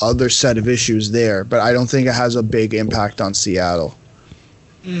other set of issues there, but I don't think it has a big impact on Seattle.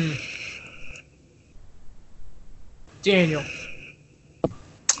 Daniel.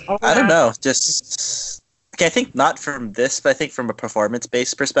 I don't know. Just okay. I think not from this, but I think from a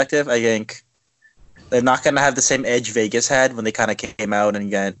performance-based perspective, I think they're not going to have the same edge Vegas had when they kind of came out and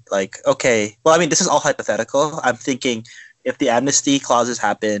get like, okay. Well, I mean, this is all hypothetical. I'm thinking if the amnesty clauses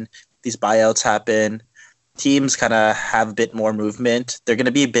happen, these buyouts happen, teams kind of have a bit more movement. They're going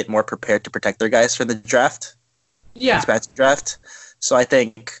to be a bit more prepared to protect their guys for the draft. Yeah. Expansion draft. So I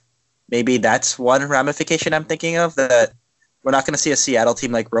think maybe that's one ramification I'm thinking of, that we're not going to see a Seattle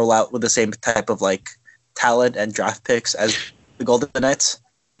team like roll out with the same type of like talent and draft picks as the Golden Knights.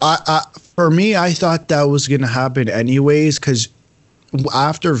 For me, I thought that was going to happen anyways, because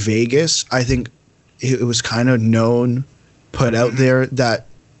after Vegas, I think it was kind of put out there that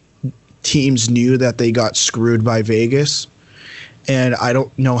teams knew that they got screwed by Vegas. And I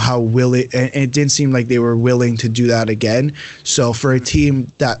don't know how and it didn't seem like they were willing to do that again. So for a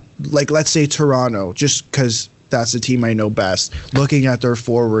team that, like, let's say Toronto, just because that's the team I know best, looking at their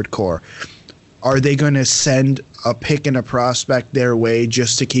forward core, are they going to send a pick and a prospect their way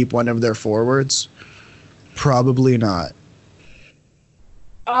just to keep one of their forwards? Probably not.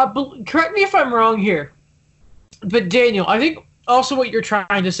 But correct me if I'm wrong here, but Daniel, I think also what you're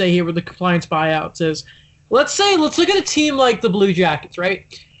trying to say here with the compliance buyouts is, let's look at a team like the Blue Jackets,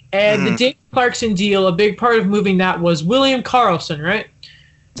 right? And the Dave Clarkson deal, a big part of moving that was William Karlsson, right?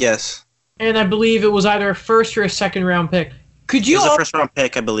 Yes. And I believe it was either a first or a second round pick. Could you? It was a first round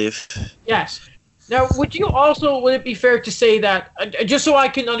pick, I believe. Yes. Now, would it be fair to say that, just so I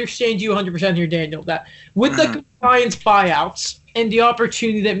can understand you 100% here, Daniel, that with the compliance buyouts and the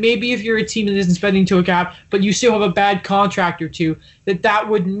opportunity that maybe if you're a team that isn't spending to a cap, but you still have a bad contract or two, that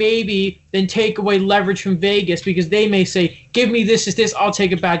would maybe then take away leverage from Vegas, because they may say, give me this, I'll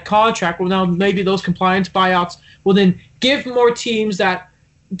take a bad contract. Well, now maybe those compliance buyouts will then give more teams that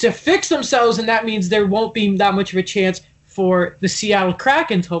to fix themselves, and that means there won't be that much of a chance for the Seattle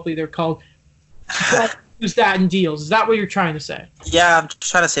Kraken, hopefully they're called, to use that in deals. Is that what you're trying to say? Yeah, I'm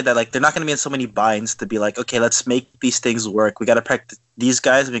trying to say that, like, they're not going to be in so many binds to be like, okay, let's make these things work. We got to protect these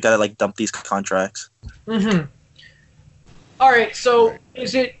guys, and we got to, like, dump these contracts. Mm-hmm. All right, so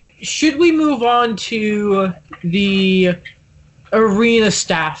should we move on to the arena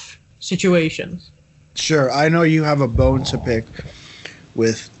staff situations? Sure. I know you have a bone to pick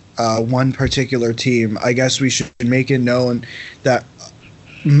with one particular team. I guess we should make it known that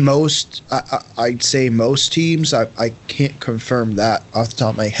I'd say most teams, I can't confirm that off the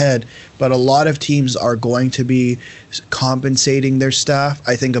top of my head, but a lot of teams are going to be compensating their staff.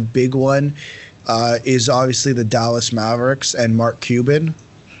 I think a big one is obviously the Dallas Mavericks and Mark Cuban.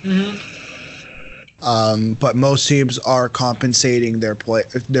 Mm-hmm. But most teams are compensating their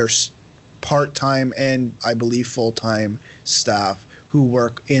part-time and I believe full-time staff who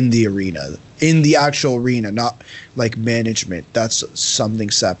work in the arena, in the actual arena, not like management. That's something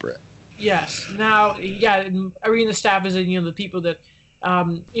separate. Yes. Now, yeah, arena staff is the people that,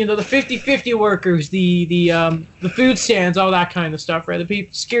 the 50-50 workers, the food stands, all that kind of stuff, right? The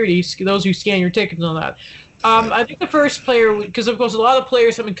people, security, those who scan your tickets and all that. I think the first player, because of course a lot of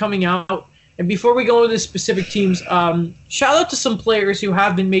players have been coming out, and before we go into the specific teams, shout out to some players who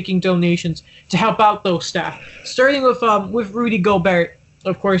have been making donations to help out those staff. Starting with Rudy Gobert,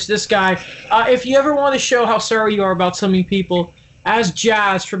 of course, this guy. If you ever want to show how sorry you are about so many people, As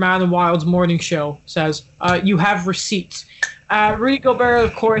Jazz from Adam Wild's morning show says, you have receipts. Rudy Gobert,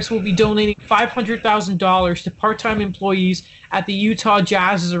 of course, will be donating $500,000 to part-time employees at the Utah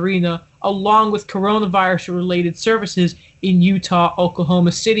Jazz's arena, along with coronavirus-related services in Utah,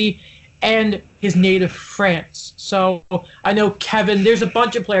 Oklahoma City, and his native France. So I know Kevin, there's a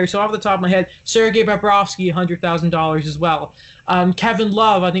bunch of players. So off the top of my head, Sergei Bobrovsky, $100,000 as well. Kevin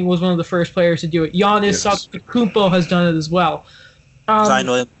Love, I think, was one of the first players to do it. Giannis Antetokounmpo has done it as well. Zion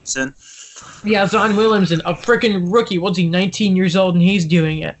Williamson. Yeah, Zion Williamson, a freaking rookie. What's he, 19 years old, and he's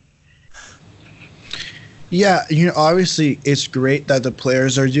doing it. Yeah, obviously it's great that the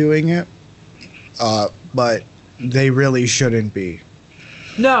players are doing it, but they really shouldn't be.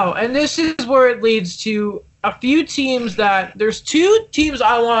 No, and this is where it leads to a few teams that there's two teams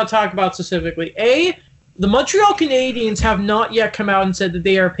I want to talk about specifically. The Montreal Canadiens have not yet come out and said that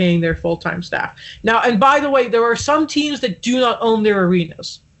they are paying their full-time staff. Now, and by the way, there are some teams that do not own their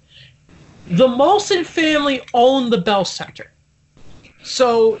arenas. The Molson family own the Bell Center.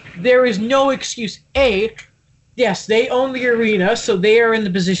 So there is no excuse. Yes, they own the arena, so they are in the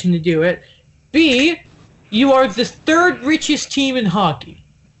position to do it. B, you are the third richest team in hockey.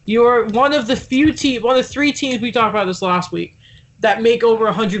 You are one of the few teams, one of the three teams we talked about this last week that make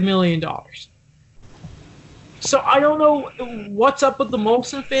over $100 million. So I don't know what's up with the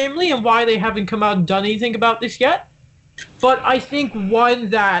Molson family and why they haven't come out and done anything about this yet. But I think, one,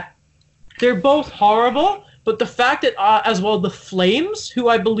 that they're both horrible, but the fact that, as well, the Flames, who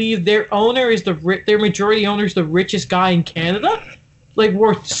I believe their owner is their majority owner is the richest guy in Canada, like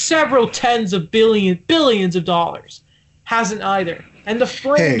worth several tens of billions of dollars, hasn't either. And the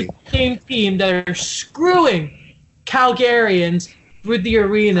Flames, the same team that are screwing Calgarians with the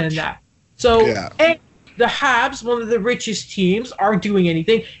arena and that. So, A, the Habs, one of the richest teams, aren't doing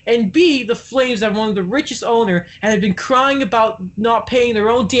anything. And B, the Flames have one of the richest owner and have been crying about not paying their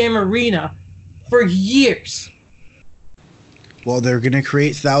own damn arena for years. Well, they're going to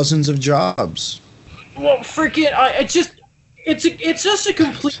create thousands of jobs. Well, freaking, it's just a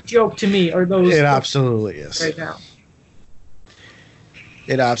complete joke to me. Or those? It absolutely is. Right now.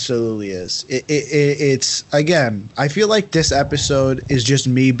 It absolutely is. It's, again, I feel like this episode is just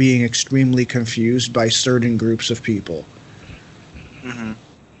me being extremely confused by certain groups of people. Mm-hmm.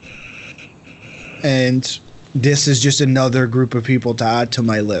 And this is just another group of people to add to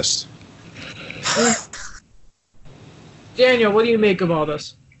my list. Daniel, what do you make of all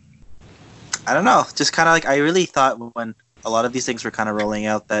this? I don't know. Just kind of like, I really thought when a lot of these things were kind of rolling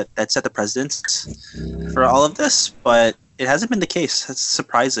out that set the precedence for all of this, but it hasn't been the case. It's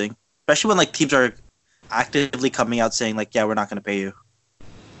surprising, especially when like teams are actively coming out saying like, "Yeah, we're not going to pay you."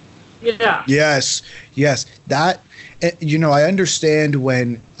 Yeah. Yes. That, I understand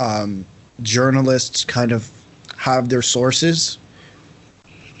when journalists kind of have their sources,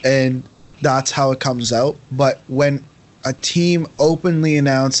 and that's how it comes out. But when a team openly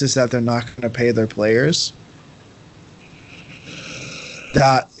announces that they're not going to pay their players,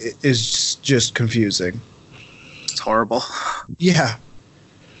 that is just confusing. It's horrible. Yeah.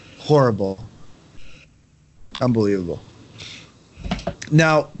 Horrible. Unbelievable.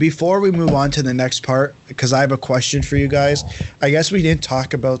 Now, before we move on to the next part, because I have a question for you guys, I guess we didn't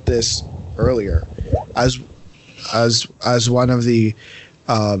talk about this earlier. As one of the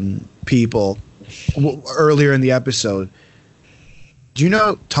people earlier in the episode, do you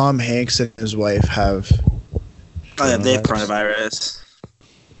know Tom Hanks and his wife have Oh yeah, they have coronavirus.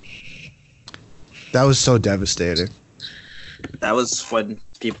 That was so devastating. That was when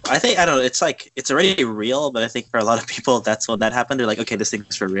people. I don't know. It's like it's already real, but I think for a lot of people, that's when that happened. They're like, okay, this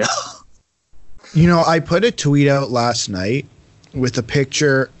thing's for real. I put a tweet out last night with a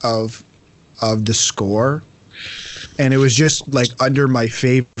picture of the score, and it was just like under my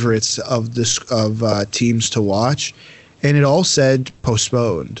favorites of teams to watch, and it all said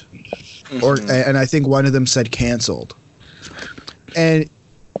postponed, and I think one of them said canceled, and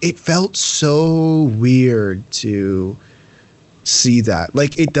it felt so weird to see that.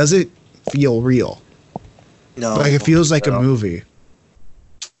 Like, it doesn't feel real. No, like it feels like a movie.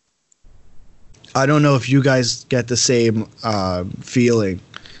 I don't know if you guys get the same feeling,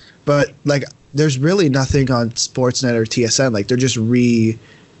 but like, there's really nothing on Sportsnet or TSN. Like, they're just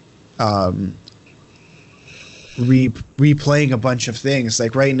replaying a bunch of things.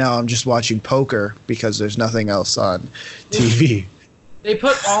 Like right now, I'm just watching poker because there's nothing else on TV. They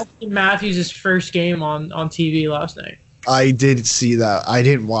put Austin Matthews' first game on TV last night. I did see that. I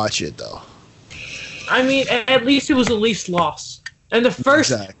didn't watch it though. I mean, at least it was loss. And the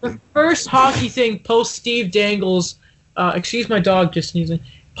first hockey thing post Steve Dangle's, excuse my dog just sneezing,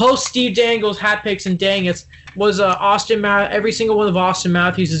 post Steve Dangle's hat picks and dang it was every single one of Austin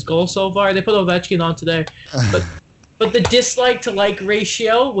Matthews' goals so far. They put Ovechkin on today, but the dislike to like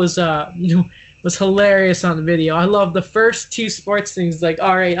ratio was hilarious on the video. I love the first two sports things. Like,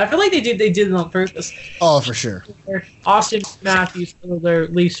 all right, I feel like they did it on purpose. Oh, for sure. Austin Matthews for their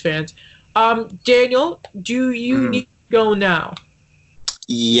Leafs fans. Daniel, do you need to go now?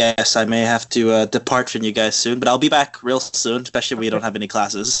 Yes, I may have to depart from you guys soon, but I'll be back real soon, especially when you don't have any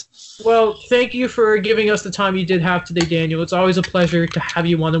classes. Well, thank you for giving us the time you did have today, Daniel. It's always a pleasure to have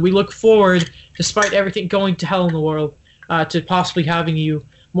you on, and we look forward, despite everything going to hell in the world, to possibly having you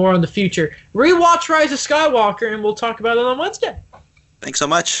more in the future. Rewatch Rise of Skywalker, and we'll talk about it on Wednesday. Thanks so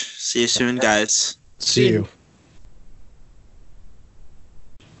much. See you soon, guys. See you.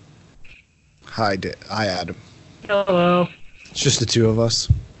 Hi, Adam. Hello. It's just the two of us.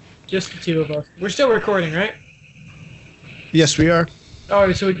 Just the two of us. We're still recording, right? Yes, we are. All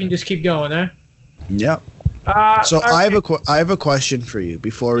right, so we can just keep going, eh? Yep. So I have a question for you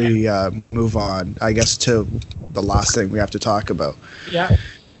before we move on, I guess, to the last thing we have to talk about. Yeah.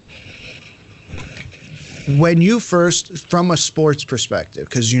 When you first, from a sports perspective,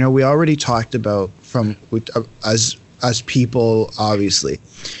 because we already talked about as people, obviously,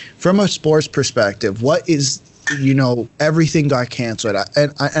 from a sports perspective, what is everything got canceled,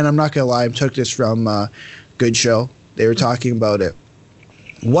 and I'm not gonna lie, I took this from Good Show. They were talking about it.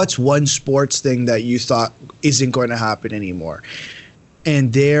 What's one sports thing that you thought isn't going to happen anymore?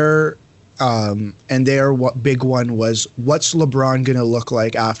 And their big one was, what's LeBron going to look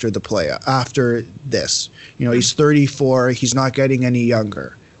like after this? He's 34. He's not getting any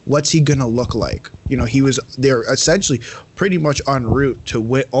younger. What's he going to look like? They're essentially pretty much en route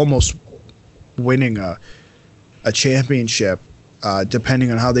to almost winning a championship,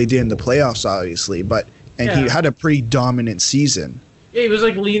 depending on how they did in the playoffs, obviously. He had a pretty dominant season. Yeah, he was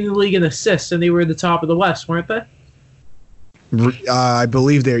like leading the league in assists, and they were at the top of the West, weren't they? I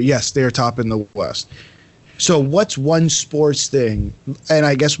believe they're top in the West. So what's one sports thing? And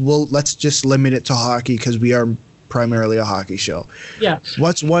I guess let's just limit it to hockey because we are primarily a hockey show. Yeah.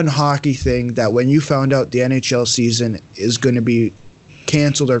 What's one hockey thing that when you found out the NHL season is going to be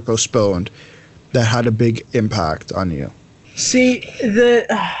canceled or postponed that had a big impact on you? See,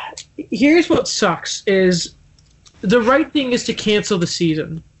 here's what sucks is the right thing is to cancel the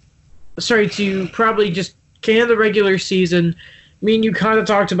season. Sorry, to probably just can the regular season. I mean, you kind of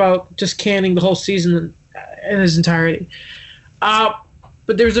talked about just canning the whole season in its entirety.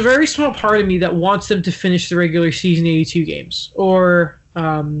 But there's a very small part of me that wants them to finish the regular season 82 games or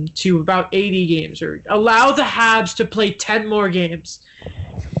to about 80 games, or allow the Habs to play 10 more games.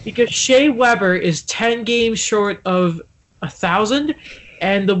 Because Shea Weber is 10 games short of 1,000.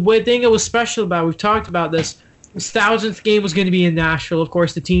 And the thing that was special about, we've talked about this, his 1,000th game was going to be in Nashville. Of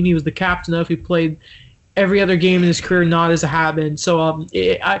course, the team he was the captain of, he played every other game in his career not as a Habs. So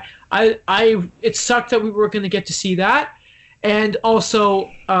it sucked that we were going to get to see that, and also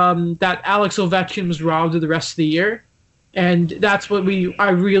that Alex Ovechkin was robbed of the rest of the year, and that's what I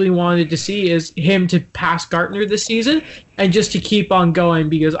really wanted to see, is him to pass Gartner this season and just to keep on going,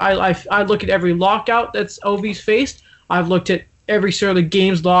 because I look at every lockout that's Ovi's faced. I've looked at every sort of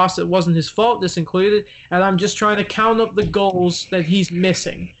games lost that wasn't his fault, this included, and I'm just trying to count up the goals that he's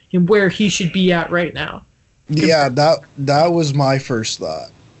missing and where he should be at right now. Yeah, that was my first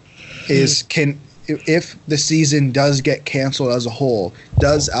thought. Is if the season does get canceled as a whole,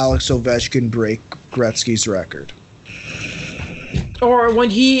 does Alex Ovechkin break Gretzky's record? Or when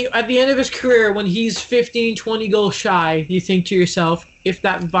at the end of his career, when he's 15, 20 goals shy, you think to yourself, if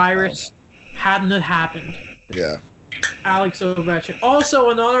that virus hadn't have happened. Yeah. Alex Ovechkin. Also,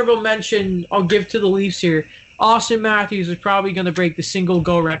 an honorable mention I'll give to the Leafs here. Austin Matthews is probably going to break the single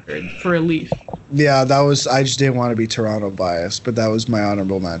goal record for a Leaf. Yeah, I just didn't want to be Toronto biased, but that was my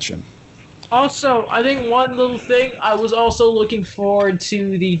honorable mention. Also, I think one little thing, I was also looking forward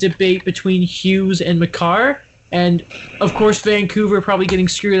to the debate between Hughes and Makar. And, of course, Vancouver probably getting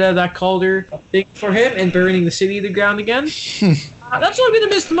screwed out of that Calder thing for him and burning the city to the ground again. That's what I'm going to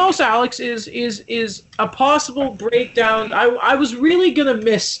miss the most, Alex, is a possible breakdown. I was really going to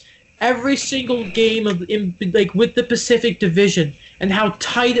miss every single game with the Pacific Division and how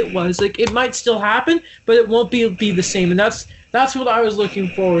tight it was. Like, it might still happen, but it won't be the same. And that's what I was looking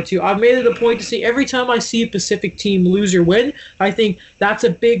forward to. I've made it a point to say every time I see a Pacific team lose or win, I think that's a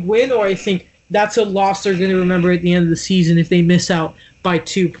big win, or I think that's a loss they're going to remember at the end of the season if they miss out by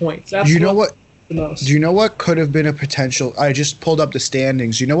 2 points. That's Do you know what could have been a potential? I just pulled up the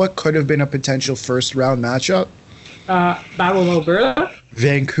standings. You know what could have been a potential first round matchup? Battle of Alberta?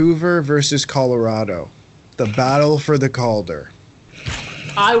 Vancouver versus Colorado. The battle for the Calder.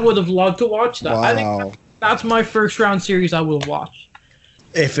 I would have loved to watch that. Wow. I think that's my first round series I will watch.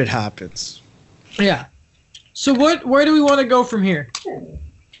 If it happens. Yeah. So where do we want to go from here?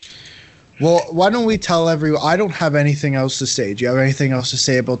 Well, why don't we tell everyone? I don't have anything else to say. Do you have anything else to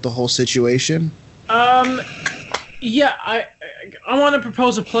say about the whole situation? Yeah, I want to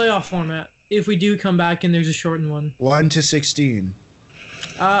propose a playoff format if we do come back and there's a shortened one. 1 to 16.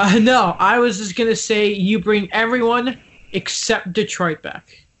 No, I was just gonna say you bring everyone except Detroit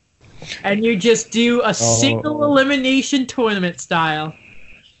back, and you just do a single elimination tournament style.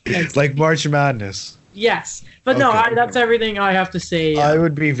 Like March Madness. Yes, but no, that's everything I have to say. I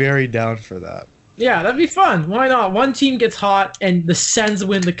would be very down for that. Yeah, that'd be fun. Why not? One team gets hot and the Sens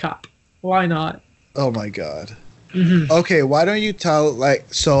win the cup. Why not? Oh my god. Mm-hmm. Okay, why don't you tell,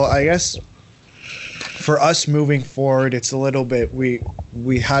 so I guess for us moving forward, it's a little bit,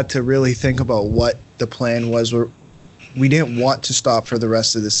 we had to really think about what the plan was. We didn't want to stop for the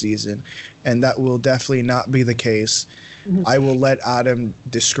rest of the season, and that will definitely not be the case. Mm-hmm. I will let Adam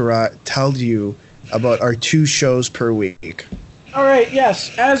tell you about our 2 shows per week. All right,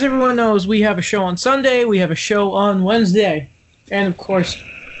 yes. As everyone knows, we have a show on Sunday, we have a show on Wednesday, and of course,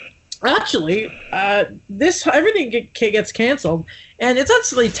 actually, everything gets canceled, and it's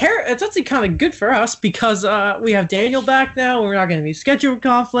actually kind of good for us because we have Daniel back now. We're not going to be schedule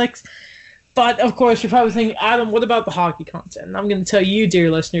conflicts, but of course, you're probably thinking, Adam, what about the hockey content? And I'm going to tell you,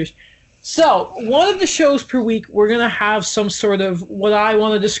 dear listeners. So, one of the shows per week, we're going to have some sort of what I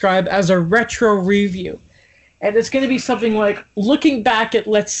want to describe as a retro review. And it's going to be something like looking back at,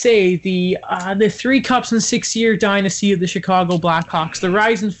 let's say, the 3 Cups in 6-year dynasty of the Chicago Blackhawks, the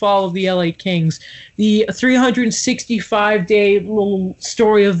rise and fall of the LA Kings, the 365-day little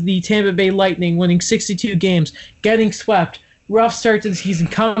story of the Tampa Bay Lightning winning 62 games, getting swept, rough start to the season,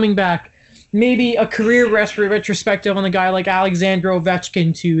 coming back, maybe a career retrospective on a guy like Alexander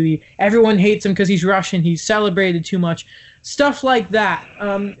Ovechkin to the everyone hates him because he's Russian, he's celebrated too much. Stuff like that.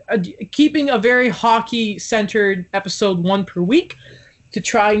 Keeping a very hockey-centered episode 1 per week to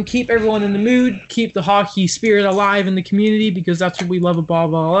try and keep everyone in the mood, keep the hockey spirit alive in the community, because that's what we love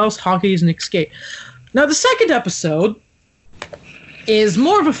above all else. Hockey is an escape. Now, the second episode is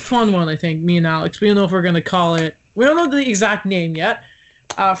more of a fun one, I think, me and Alex. We don't know if we're going to call it... We don't know the exact name yet.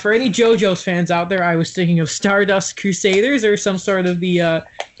 For any JoJo's fans out there, I was thinking of Stardust Crusaders or some sort of the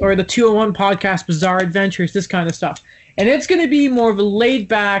 201 podcast, Bizarre Adventures, this kind of stuff. And it's going to be more of a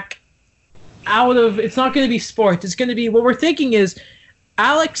laid-back, it's not going to be sports. It's going to be, what we're thinking is,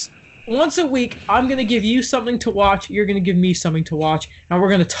 Alex, once a week, I'm going to give you something to watch, you're going to give me something to watch, and we're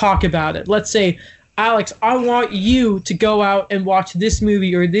going to talk about it. Let's say, Alex, I want you to go out and watch this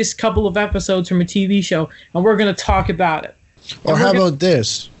movie or this couple of episodes from a TV show, and we're going to talk about it. Or how about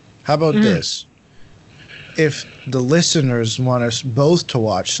this? How about this? If the listeners want us both to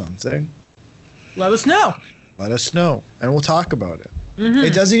watch something, let us know. Let us know, and we'll talk about it. Mm-hmm.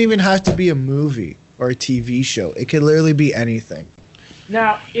 It doesn't even have to be a movie or a TV show. It could literally be anything.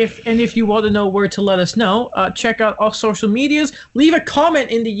 Now, if you want to know where to let us know, check out our social medias. Leave a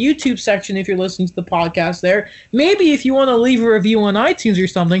comment in the YouTube section if you're listening to the podcast there. Maybe if you want to leave a review on iTunes or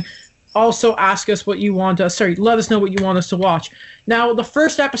something, also ask us what you want us. Let us know what you want us to watch. Now, the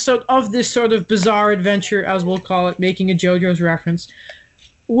first episode of this sort of bizarre adventure, as we'll call it, making a JoJo's reference,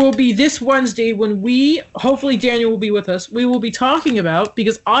 will be this Wednesday when hopefully Daniel will be with us, we will be talking about,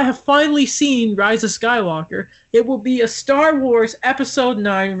 because I have finally seen Rise of Skywalker, it will be a Star Wars Episode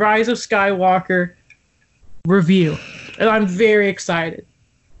 9 Rise of Skywalker review. And I'm very excited.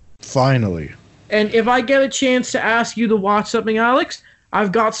 Finally. And if I get a chance to ask you to watch something, Alex,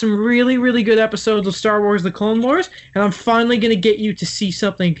 I've got some really, really good episodes of Star Wars The Clone Wars, and I'm finally going to get you to see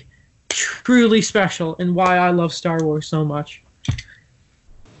something truly special and why I love Star Wars so much.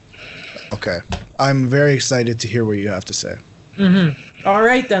 Okay. I'm very excited to hear what you have to say. Mm-hmm. All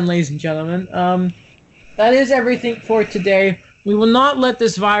right, then, ladies and gentlemen. That is everything for today. We will not let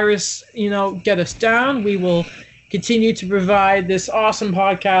this virus, get us down. We will continue to provide this awesome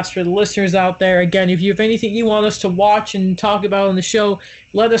podcast for the listeners out there. Again, if you have anything you want us to watch and talk about on the show,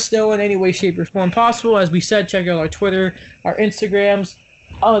 let us know in any way, shape, or form possible. As we said, check out our Twitter, our Instagrams,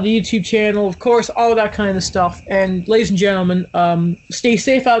 the YouTube channel, of course, all of that kind of stuff. And ladies and gentlemen, stay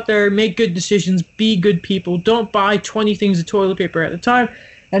safe out there, make good decisions, be good people. Don't buy 20 things of toilet paper at a time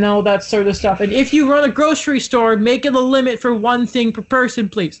and all that sort of stuff. And if you run a grocery store, make it a limit for 1 thing per person,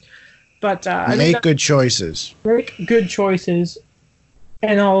 please. But make good choices. Make good choices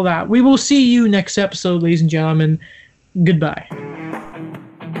and all that. We will see you next episode, ladies and gentlemen. Goodbye.